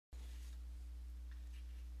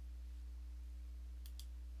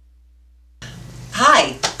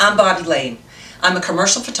I'm Bobbi Lane. I'm a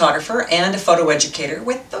commercial photographer and a photo educator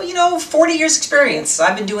with, 40 years experience.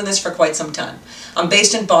 I've been doing this for quite some time. I'm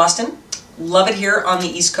based in Boston. Love it here on the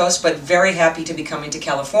East Coast, but very happy to be coming to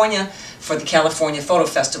California for the California Photo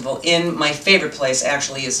Festival. In my favorite place,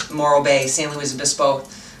 actually, is Morro Bay, San Luis Obispo.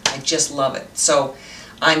 I just love it. So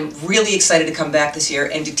I'm really excited to come back this year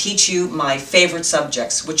and to teach you my favorite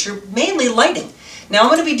subjects, which are mainly lighting. Now I'm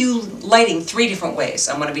going to be doing lighting 3 different ways.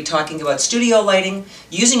 I'm going to be talking about studio lighting,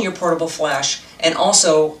 using your portable flash, and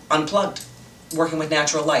also unplugged, working with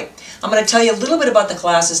natural light. I'm going to tell you a little bit about the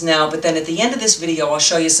classes now, but then at the end of this video I'll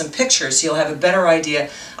show you some pictures so you'll have a better idea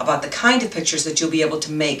about the kind of pictures that you'll be able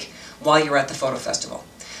to make while you're at the photo festival.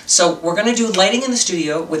 So we're going to do lighting in the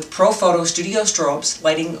studio with ProPhoto Studio Strobes,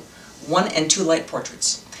 lighting 1 and 2 light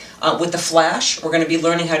portraits. With the flash, we're going to be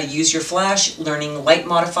learning how to use your flash, learning light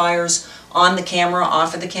modifiers on the camera,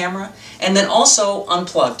 off of the camera, and then also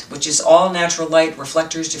unplugged, which is all natural light,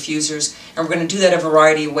 reflectors, diffusers, and we're going to do that a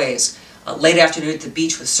variety of ways. Late afternoon at the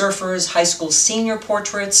beach with surfers, high school senior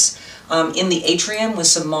portraits, in the atrium with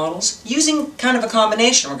some models, using kind of a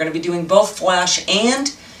combination. We're going to be doing both flash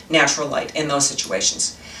and natural light in those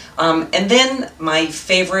situations. And then my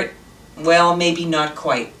favorite, well, maybe not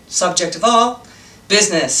quite, subject of all,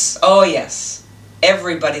 business. Oh yes,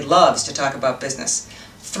 everybody loves to talk about business.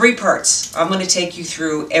 3 parts. I'm going to take you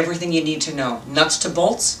through everything you need to know, nuts to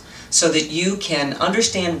bolts, so that you can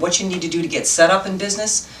understand what you need to do to get set up in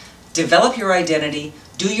business, develop your identity,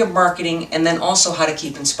 do your marketing, and then also how to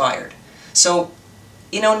keep inspired. So,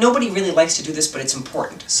 nobody really likes to do this, but it's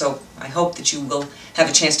important. So I hope that you will have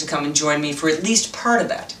a chance to come and join me for at least part of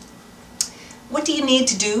that. What do you need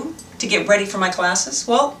to do to get ready for my classes?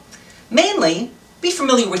 Well, mainly, be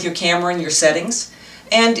familiar with your camera and your settings,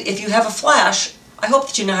 and if you have a flash, I hope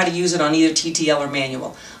that you know how to use it on either TTL or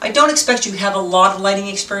manual. I don't expect you to have a lot of lighting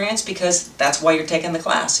experience because that's why you're taking the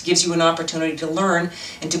class. It gives you an opportunity to learn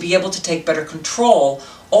and to be able to take better control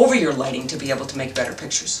over your lighting to be able to make better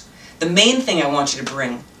pictures. The main thing I want you to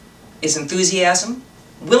bring is enthusiasm,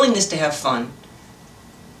 willingness to have fun,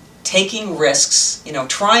 taking risks,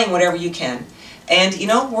 trying whatever you can, and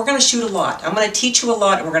we're going to shoot a lot. I'm going to teach you a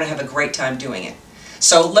lot and we're going to have a great time doing it.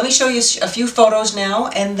 So let me show you a few photos now,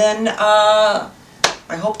 and then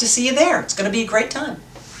I hope to see you there. It's going to be a great time.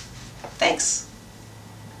 Thanks.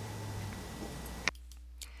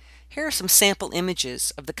 Here are some sample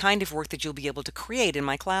images of the kind of work that you'll be able to create in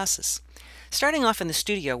my classes. Starting off in the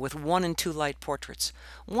studio with 1 and 2 light portraits.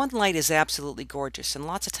 1 light is absolutely gorgeous, and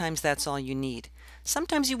lots of times that's all you need.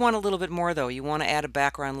 Sometimes you want a little bit more though. You want to add a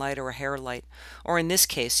background light or a hair light, or in this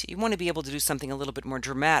case you want to be able to do something a little bit more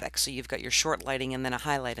dramatic, so you've got your short lighting and then a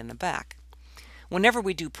highlight in the back. Whenever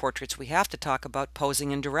we do portraits, we have to talk about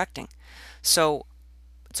posing and directing. So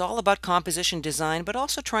it's all about composition design, but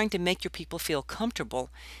also trying to make your people feel comfortable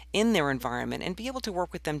in their environment and be able to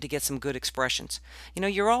work with them to get some good expressions.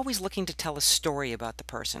 You're always looking to tell a story about the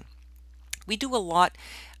person. We do a lot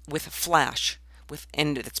with flash,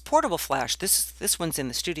 and it's portable flash. This one's in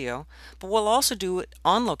the studio, but we'll also do it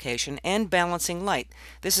on location and balancing light.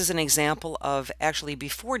 This is an example of actually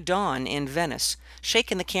before dawn in Venice,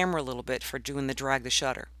 shaking the camera a little bit for doing the drag the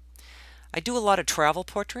shutter. I do a lot of travel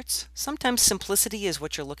portraits. Sometimes simplicity is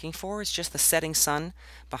what you're looking for. It's just the setting sun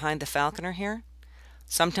behind the falconer here.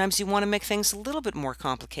 Sometimes you want to make things a little bit more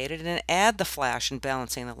complicated and add the flash and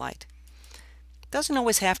balancing the light. It doesn't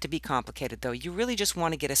always have to be complicated though. You really just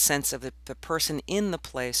want to get a sense of the person in the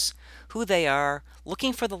place, who they are,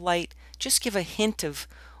 looking for the light. Just give a hint of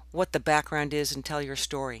what the background is and tell your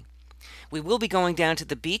story. We will be going down to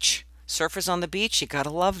the beach. Surfers on the beach, you gotta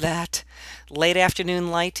love that. Late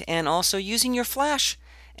afternoon light, and also using your flash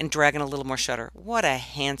and dragging a little more shutter. What a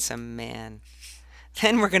handsome man.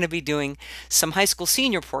 Then we're going to be doing some high school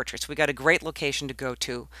senior portraits. We got a great location to go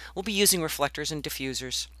to. We'll be using reflectors and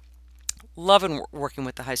diffusers. Loving working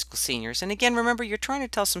with the high school seniors. And again, remember, you're trying to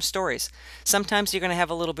tell some stories. Sometimes you're going to have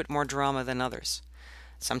a little bit more drama than others.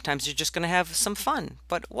 Sometimes you're just going to have some fun.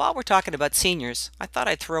 But while we're talking about seniors, I thought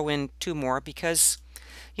I'd throw in 2 more because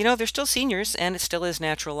they're still seniors and it still is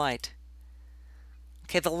natural light.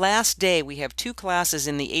 Okay, the last day we have 2 classes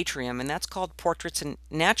in the atrium, and that's called Portraits in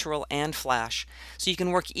Natural and Flash. So you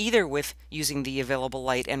can work either with using the available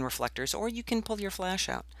light and reflectors, or you can pull your flash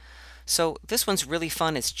out. So this one's really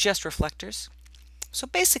fun. It's just reflectors. So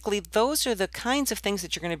basically those are the kinds of things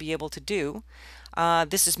that you're going to be able to do.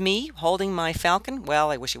 This is me holding my falcon. Well,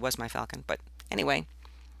 I wish it was my falcon, but anyway,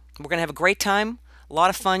 we're going to have a great time. A lot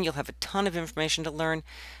of fun. You'll have a ton of information to learn.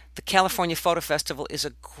 The California Photo Festival is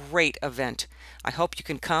a great event. I hope you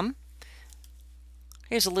can come.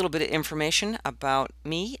 Here's a little bit of information about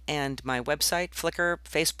me and my website, Flickr,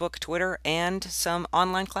 Facebook, Twitter, and some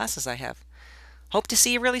online classes I have. Hope to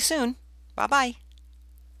see you really soon. Bye-bye.